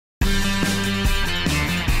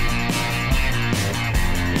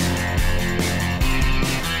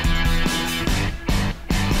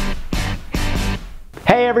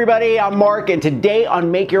everybody, I'm Mark, and today on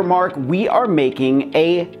Make Your Mark, we are making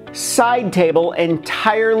a side table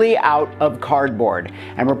entirely out of cardboard,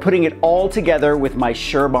 and we're putting it all together with my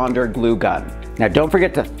SureBonder glue gun. Now don't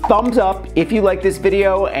forget to thumbs up if you like this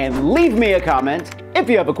video and leave me a comment if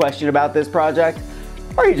you have a question about this project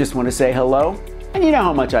or you just want to say hello. And you know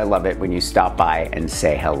how much I love it when you stop by and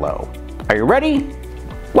say hello. Are you ready?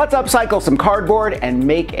 Let's upcycle some cardboard and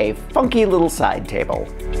make a funky little side table.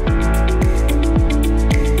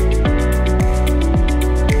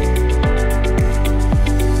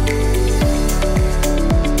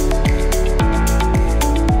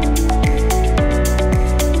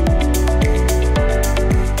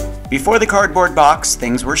 Before the cardboard box,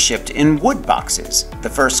 things were shipped in wood boxes. The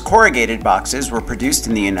first corrugated boxes were produced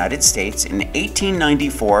in the United States in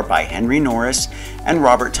 1894 by Henry Norris and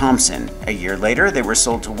Robert Thompson. A year later, they were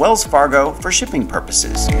sold to Wells Fargo for shipping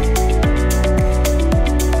purposes.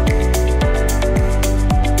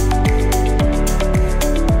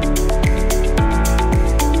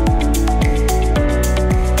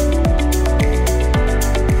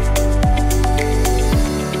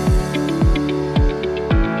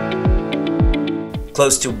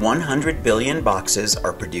 Close to 100 billion boxes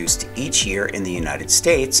are produced each year in the United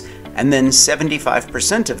States, and then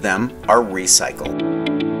 75% of them are recycled.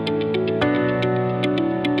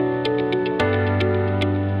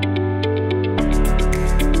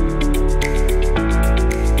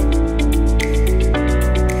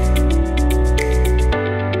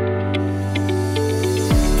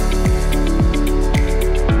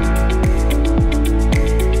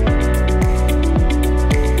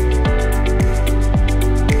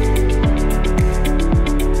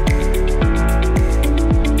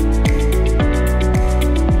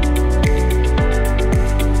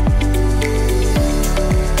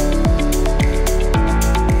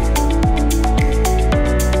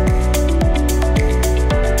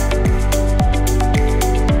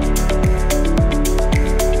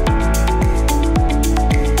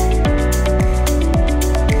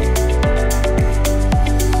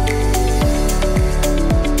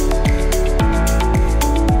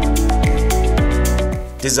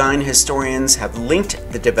 Design historians have linked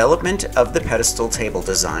the development of the pedestal table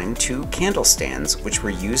design to candle stands, which were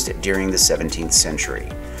used during the 17th century.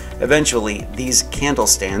 Eventually, these candle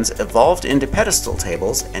stands evolved into pedestal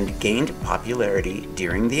tables and gained popularity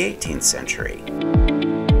during the 18th century.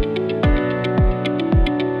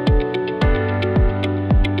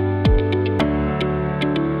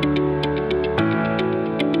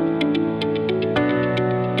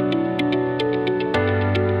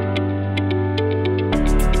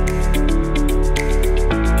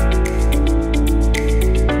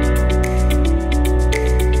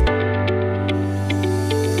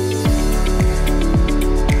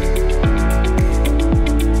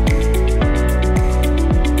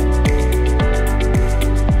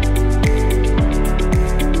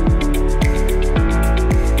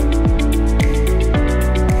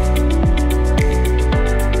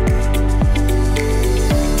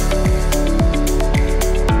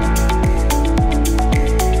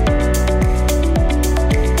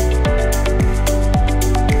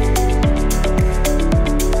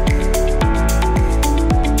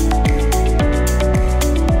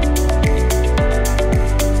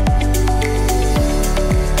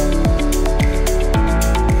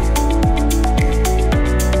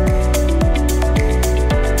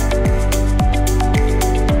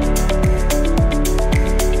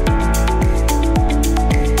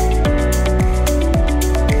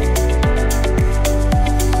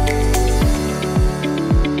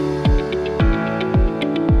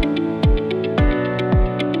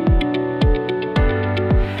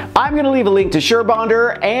 I'm going to leave a link to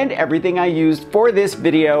SureBonder and everything I used for this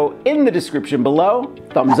video in the description below.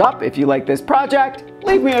 Thumbs up if you like this project,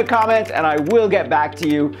 leave me a comment and I will get back to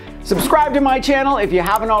you. Subscribe to my channel if you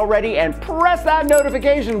haven't already and press that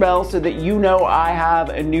notification bell so that you know I have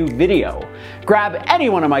a new video. Grab any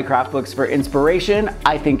one of my craft books for inspiration.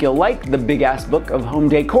 I think you'll like the Big Ass Book of Home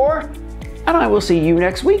Decor, and I will see you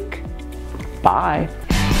next week. Bye.